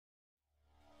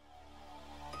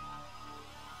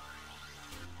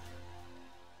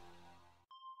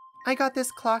I got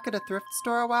this clock at a thrift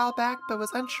store a while back, but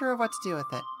was unsure of what to do with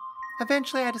it.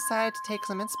 Eventually I decided to take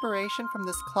some inspiration from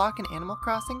this clock in Animal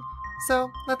Crossing,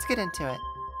 so let's get into it.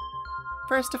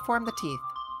 First, to form the teeth.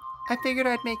 I figured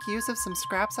I'd make use of some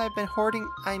scraps I've been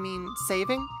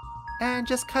saving, and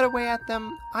just cut away at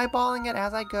them, eyeballing it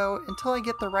as I go until I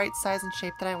get the right size and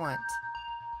shape that I want.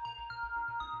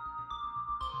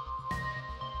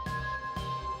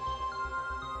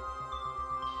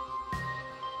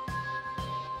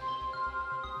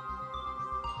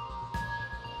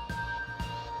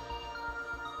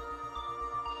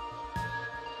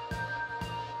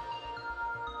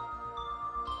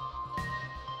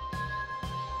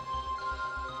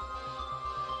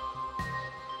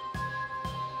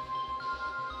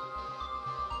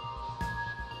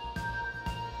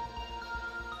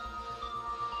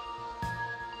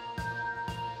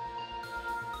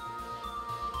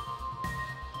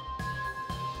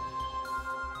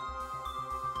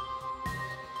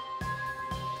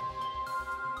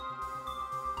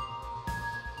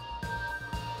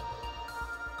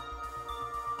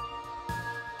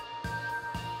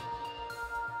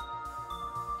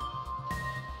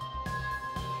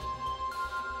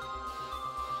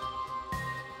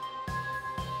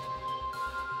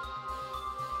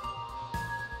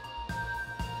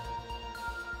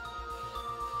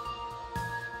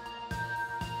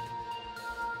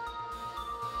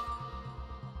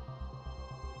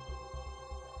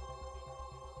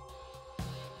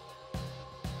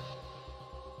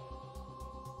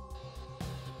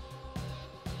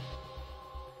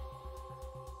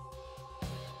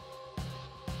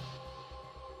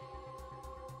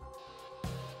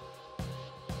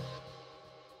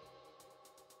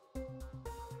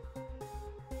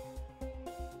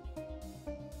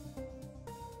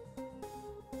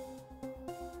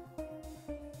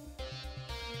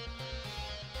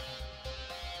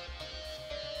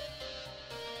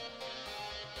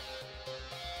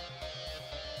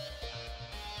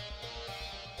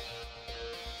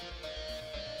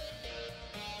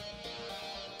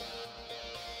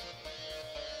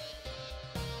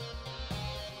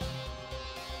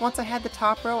 Once I had the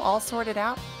top row all sorted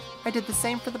out, I did the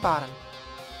same for the bottom.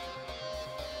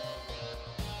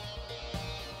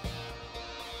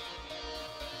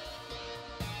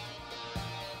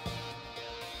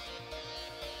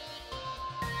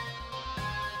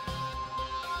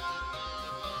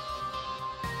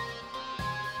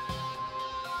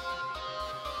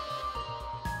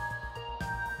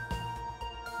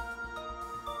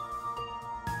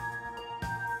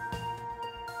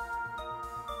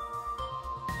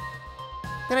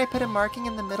 Then I put a marking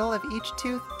in the middle of each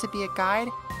tooth to be a guide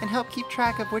and help keep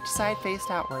track of which side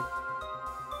faced outward.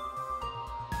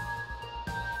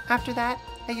 After that,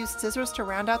 I used scissors to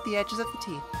round out the edges of the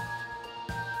teeth.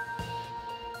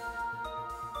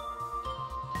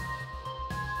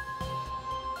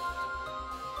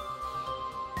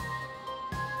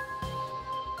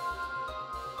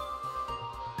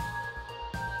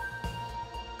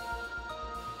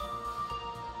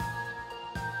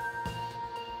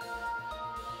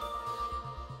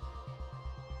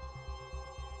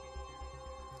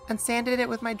 And sanded it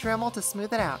with my Dremel to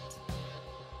smooth it out.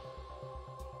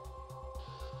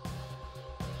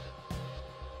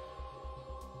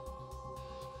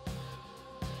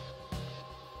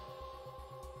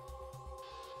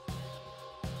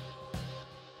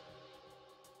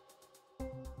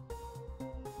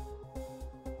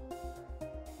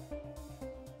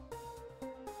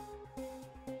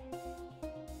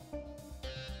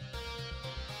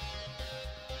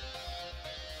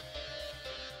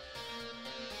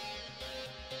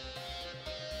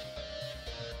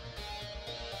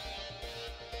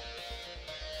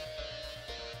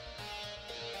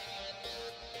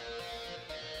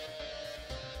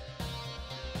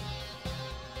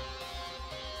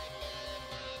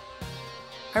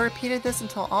 I repeated this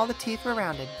until all the teeth were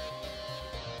rounded.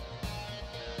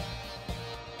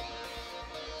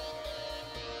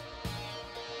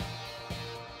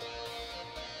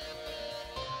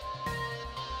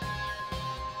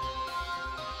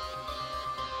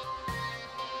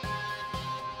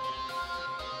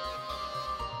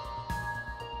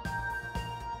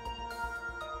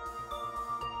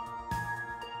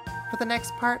 For the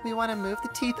next part, we want to move the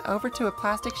teeth over to a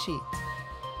plastic sheet.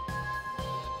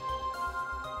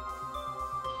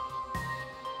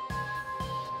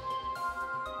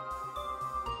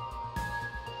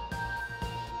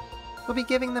 We'll be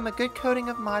giving them a good coating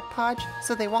of Mod Podge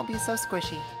so they won't be so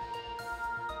squishy.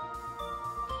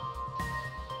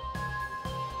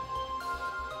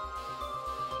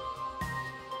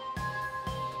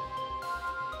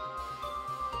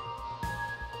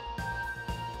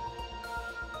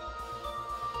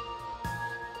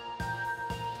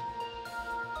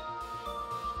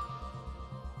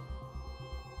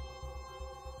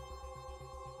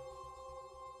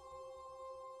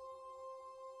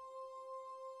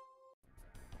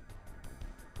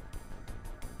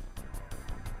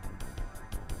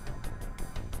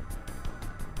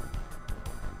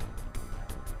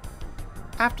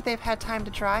 After they've had time to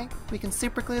dry, we can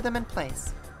superglue them in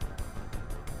place.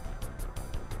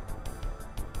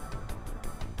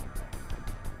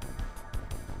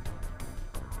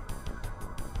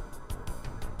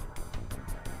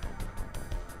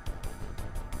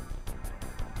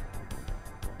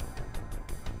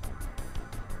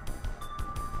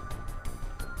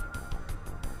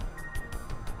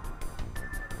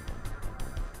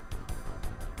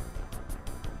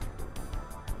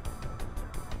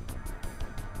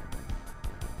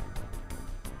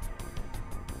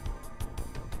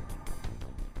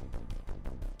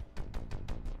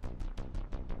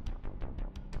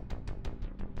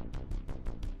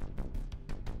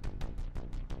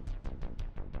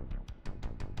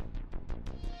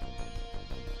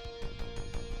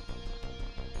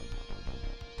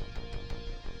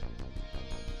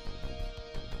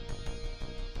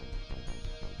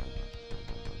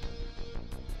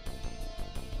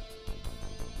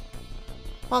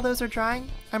 While those are drying,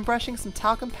 I'm brushing some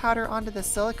talcum powder onto the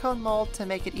silicone mold to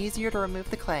make it easier to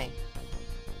remove the clay.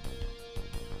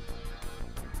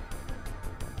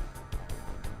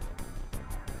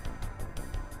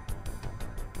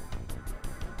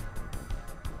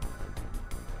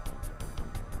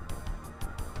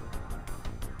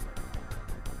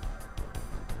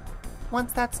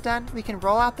 Once that's done, we can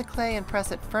roll out the clay and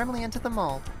press it firmly into the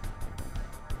mold.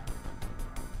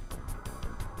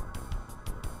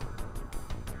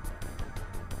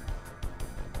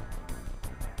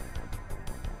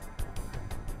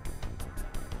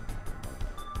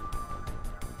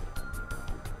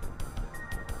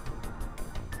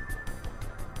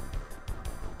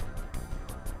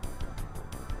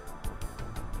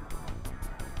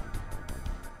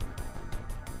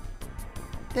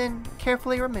 Then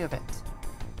carefully remove it.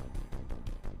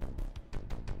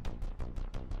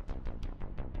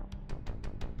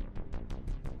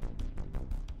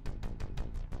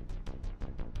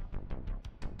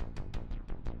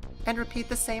 And repeat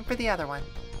the same for the other one.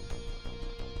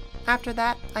 After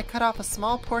that, I cut off a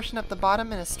small portion of the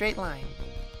bottom in a straight line.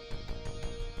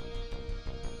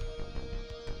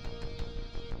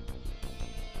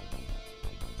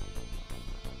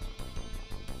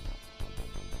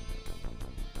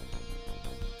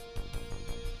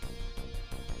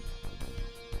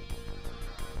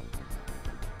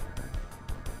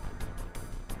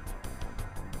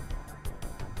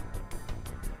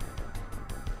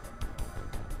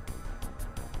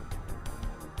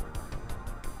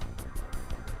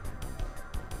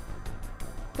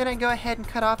 Then I go ahead and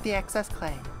cut off the excess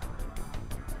clay.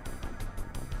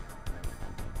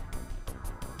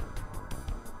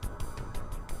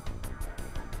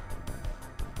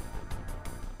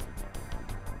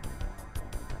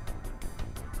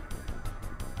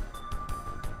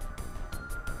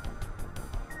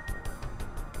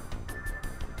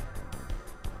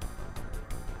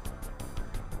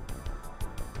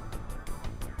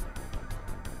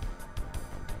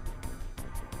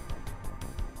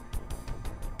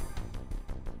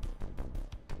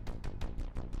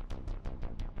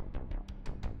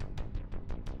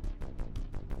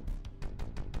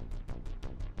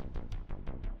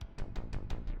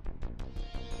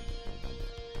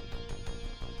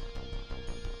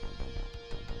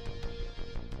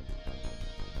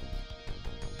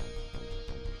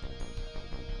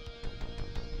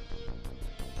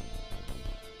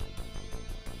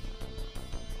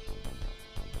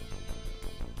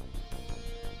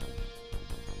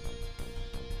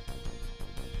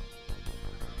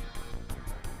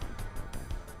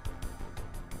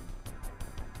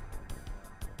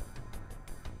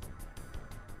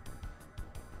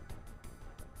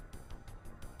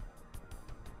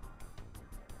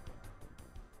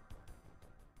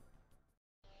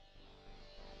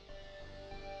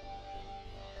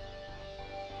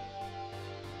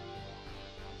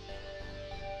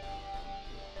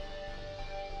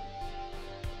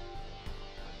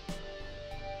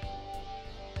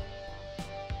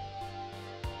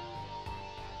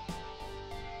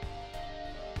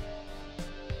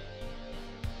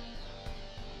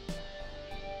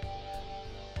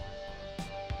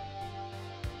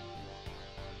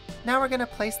 Now we're going to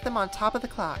place them on top of the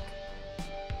clock.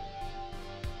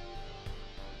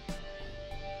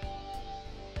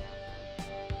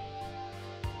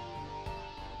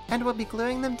 And we'll be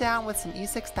gluing them down with some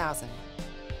E6000.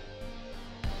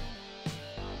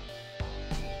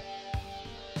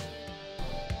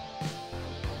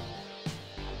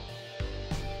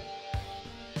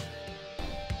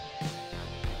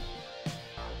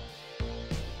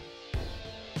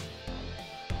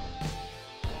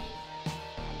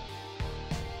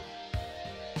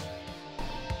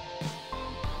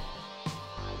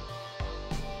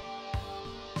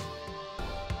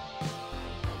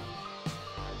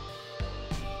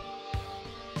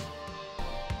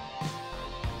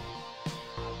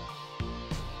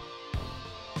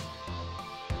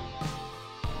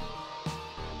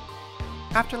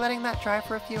 After letting that dry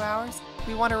for a few hours,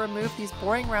 we want to remove these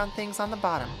boring round things on the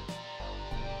bottom.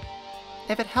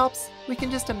 If it helps, we can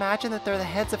just imagine that they're the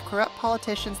heads of corrupt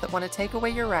politicians that want to take away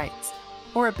your rights,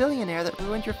 or a billionaire that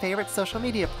ruined your favorite social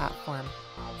media platform,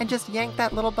 and just yank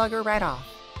that little bugger right off.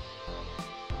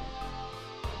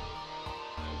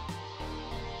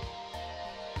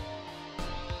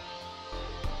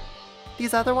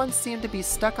 These other ones seem to be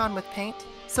stuck on with paint,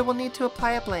 so we'll need to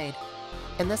apply a blade.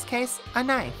 In this case, a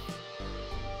knife.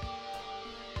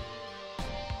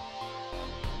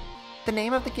 The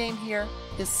name of the game here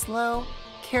is Slow,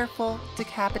 Careful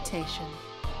Decapitation.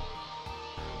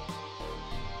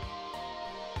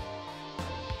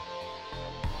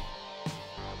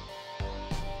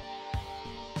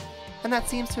 And that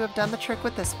seems to have done the trick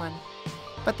with this one,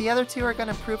 but the other two are going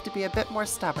to prove to be a bit more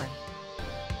stubborn.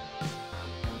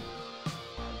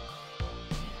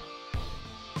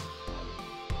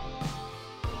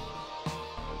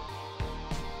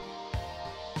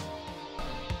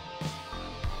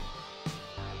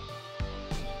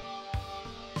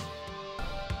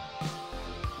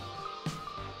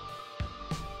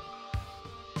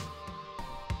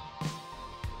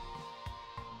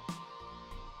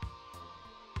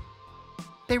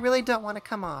 They really don't want to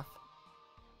come off.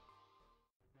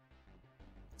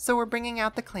 So we're bringing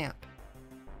out the clamp.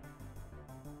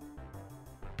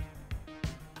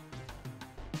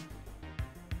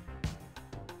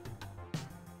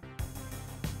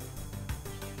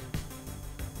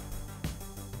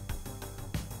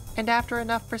 And after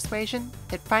enough persuasion,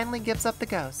 it finally gives up the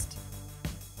ghost.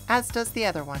 As does the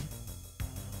other one.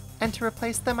 And to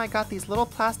replace them, I got these little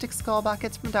plastic skull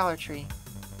buckets from Dollar Tree.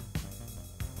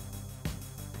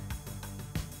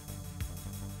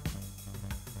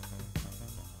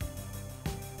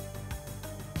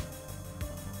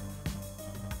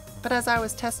 But as I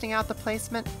was testing out the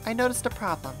placement, I noticed a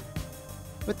problem.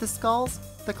 With the skulls,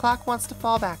 the clock wants to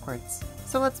fall backwards,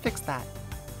 so let's fix that.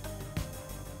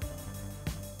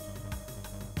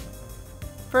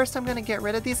 First, I'm going to get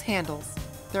rid of these handles.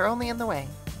 They're only in the way.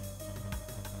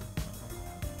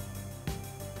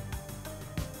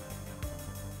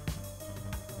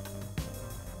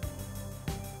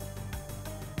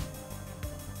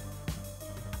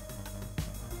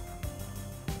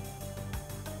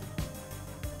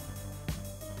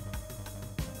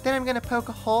 Then I'm going to poke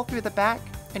a hole through the back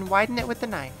and widen it with the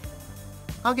knife.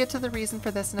 I'll get to the reason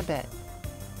for this in a bit.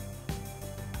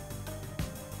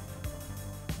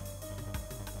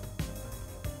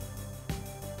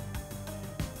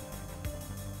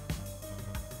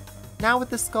 Now with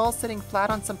the skull sitting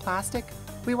flat on some plastic,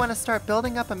 we want to start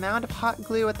building up a mound of hot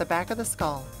glue at the back of the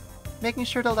skull, making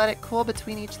sure to let it cool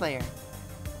between each layer.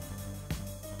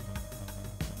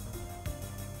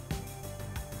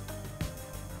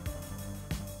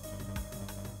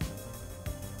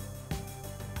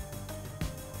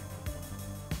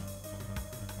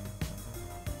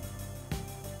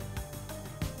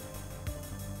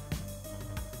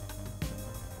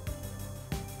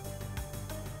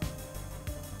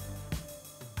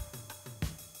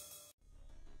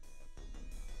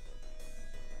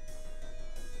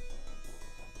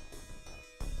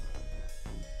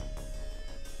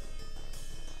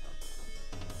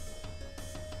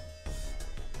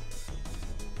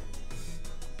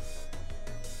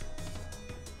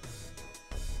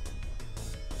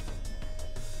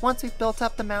 Once we've built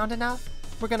up the mound enough,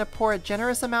 we're going to pour a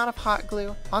generous amount of hot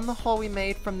glue on the hole we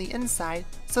made from the inside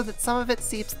so that some of it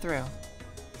seeps through.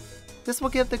 This will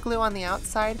give the glue on the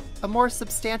outside a more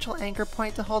substantial anchor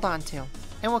point to hold on to,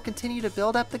 and we'll continue to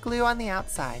build up the glue on the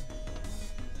outside.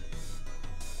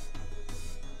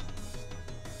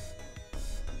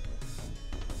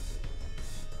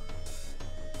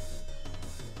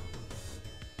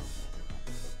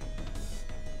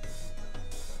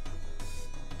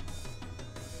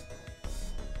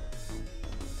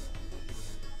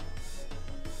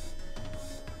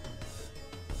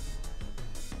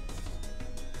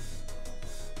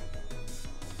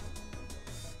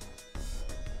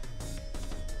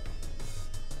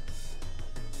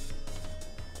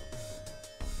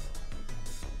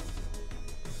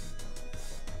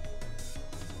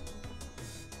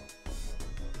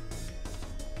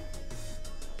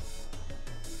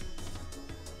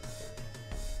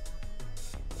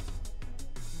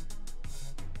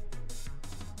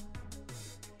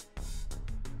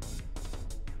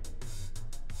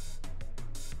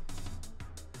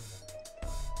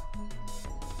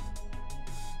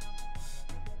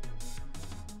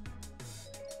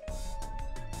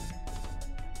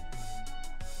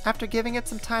 After giving it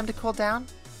some time to cool down,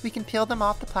 we can peel them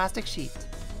off the plastic sheet.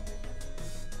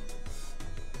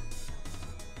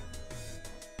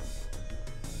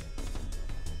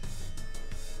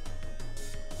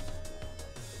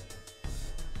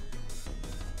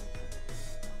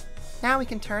 Now we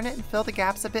can turn it and fill the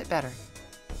gaps a bit better.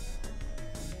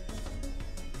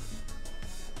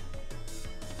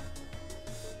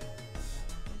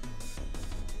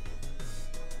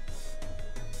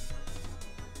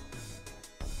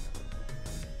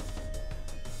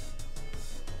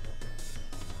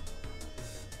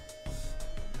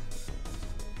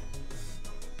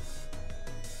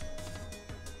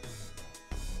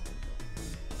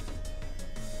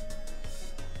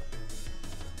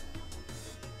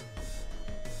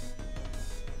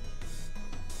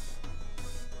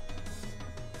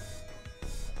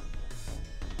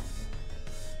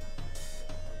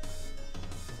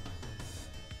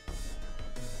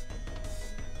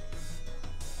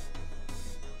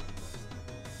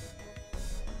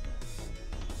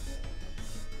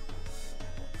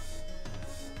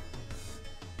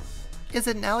 Is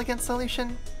it an elegant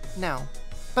solution? No.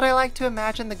 But I like to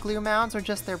imagine the glue mounds are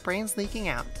just their brains leaking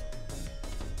out.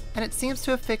 And it seems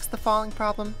to have fixed the falling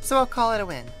problem, so I'll call it a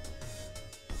win.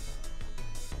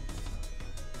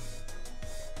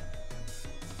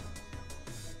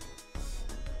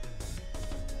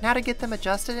 Now to get them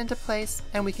adjusted into place,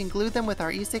 and we can glue them with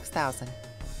our E6000.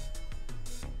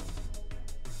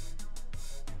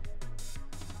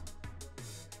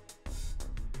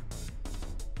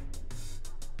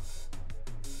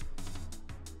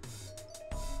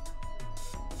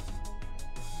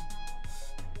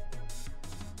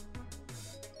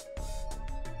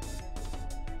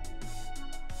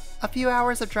 A few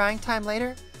hours of drying time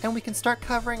later, and we can start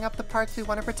covering up the parts we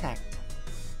want to protect.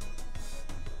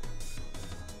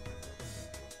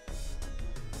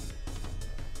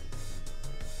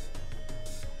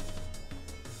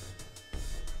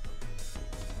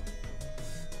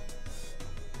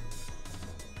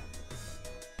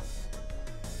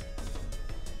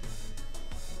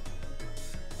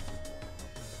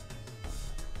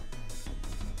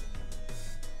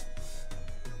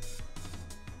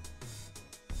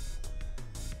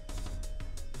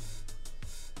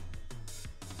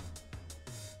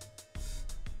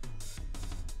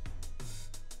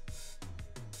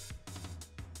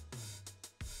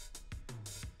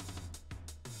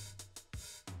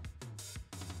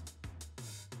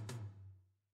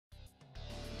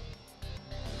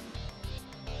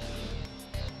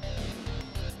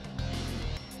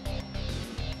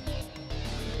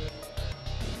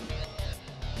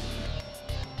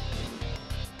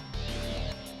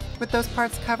 With those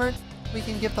parts covered, we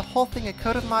can give the whole thing a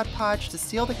coat of Mod Podge to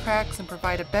seal the cracks and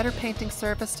provide a better painting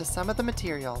surface to some of the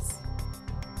materials.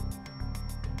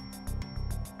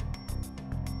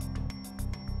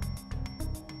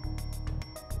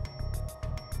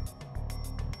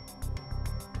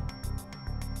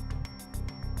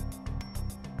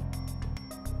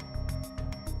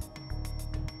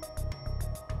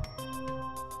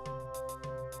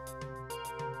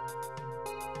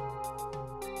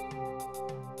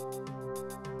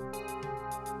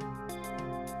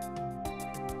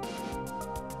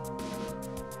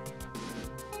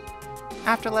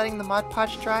 After letting the Mod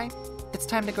Podge dry, it's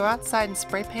time to go outside and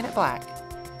spray paint it black.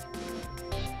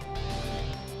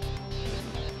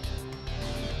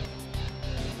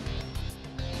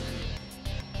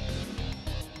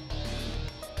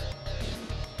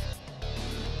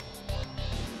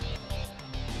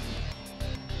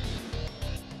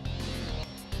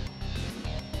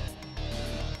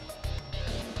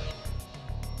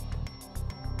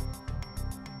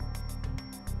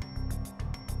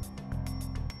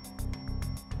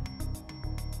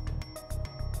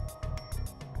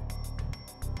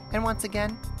 And once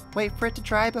again, wait for it to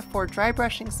dry before dry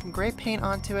brushing some gray paint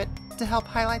onto it to help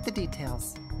highlight the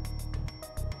details.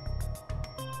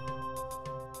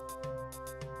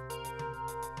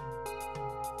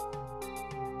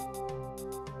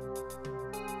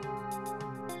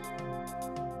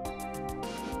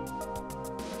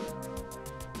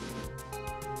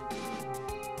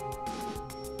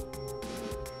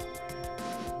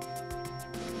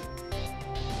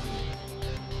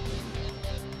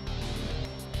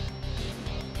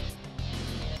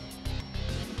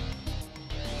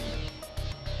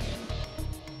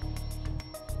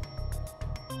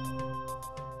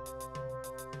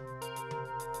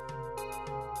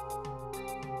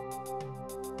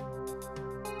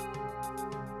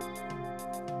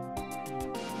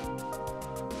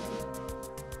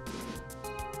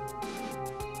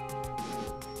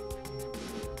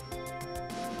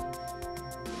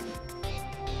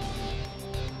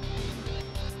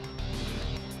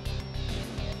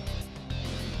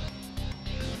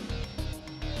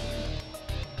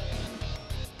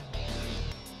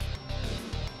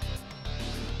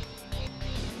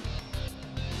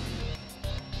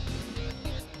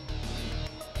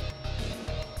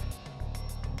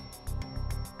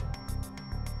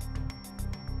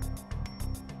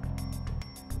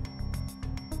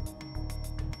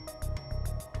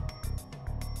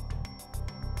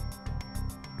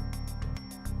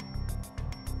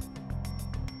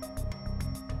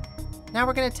 Now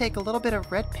we're going to take a little bit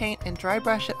of red paint and dry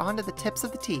brush it onto the tips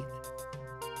of the teeth.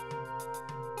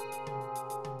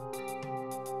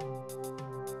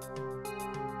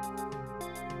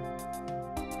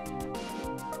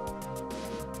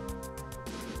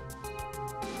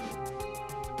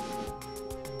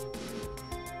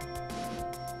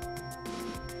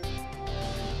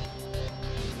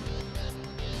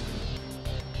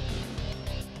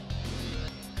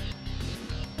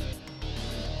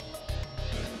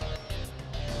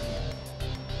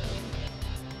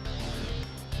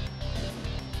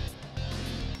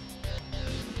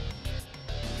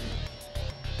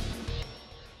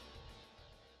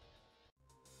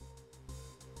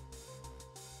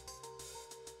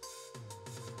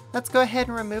 Let's go ahead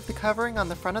and remove the covering on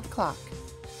the front of the clock.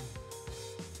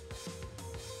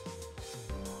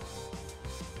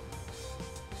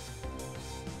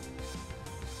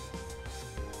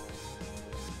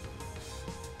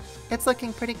 It's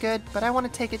looking pretty good, but I want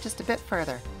to take it just a bit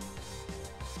further.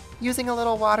 Using a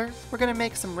little water, we're going to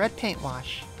make some red paint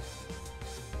wash.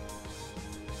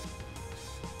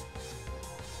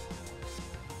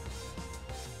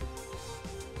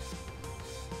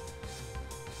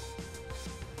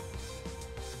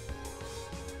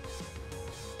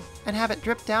 And have it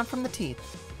drip down from the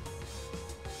teeth.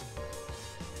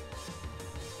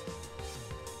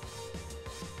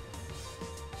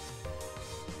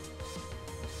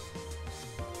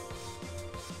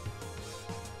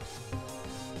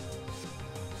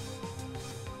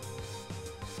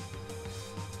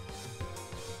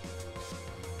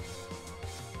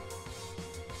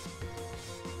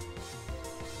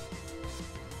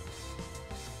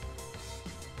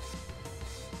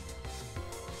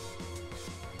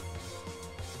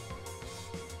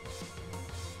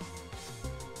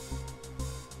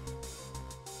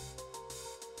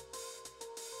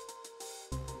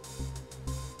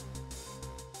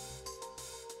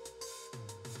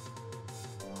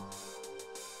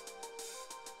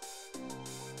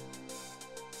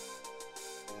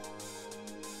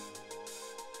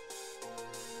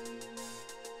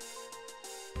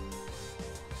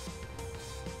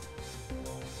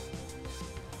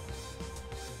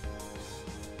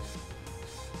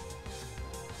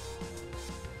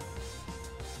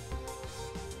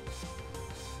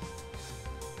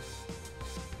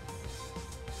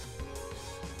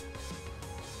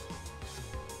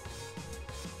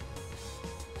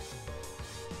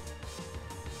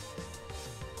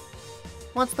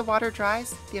 Once the water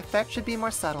dries, the effect should be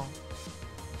more subtle.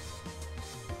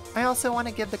 I also want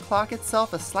to give the clock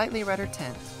itself a slightly redder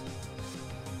tint.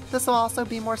 This will also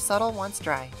be more subtle once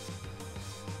dry.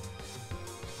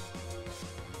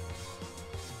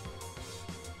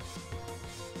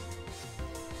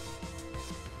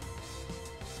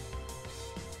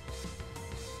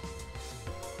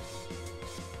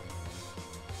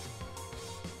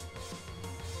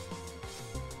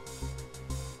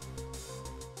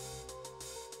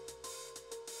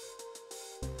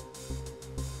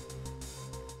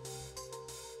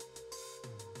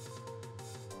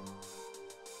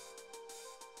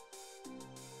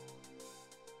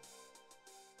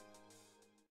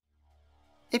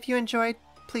 If you enjoyed,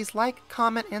 please like,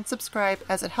 comment, and subscribe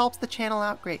as it helps the channel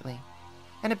out greatly.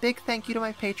 And a big thank you to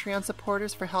my Patreon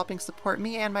supporters for helping support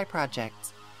me and my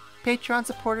projects. Patreon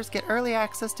supporters get early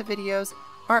access to videos,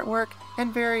 artwork,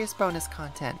 and various bonus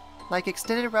content, like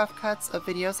extended rough cuts of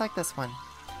videos like this one.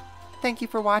 Thank you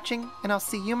for watching, and I'll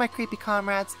see you, my creepy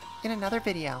comrades, in another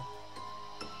video.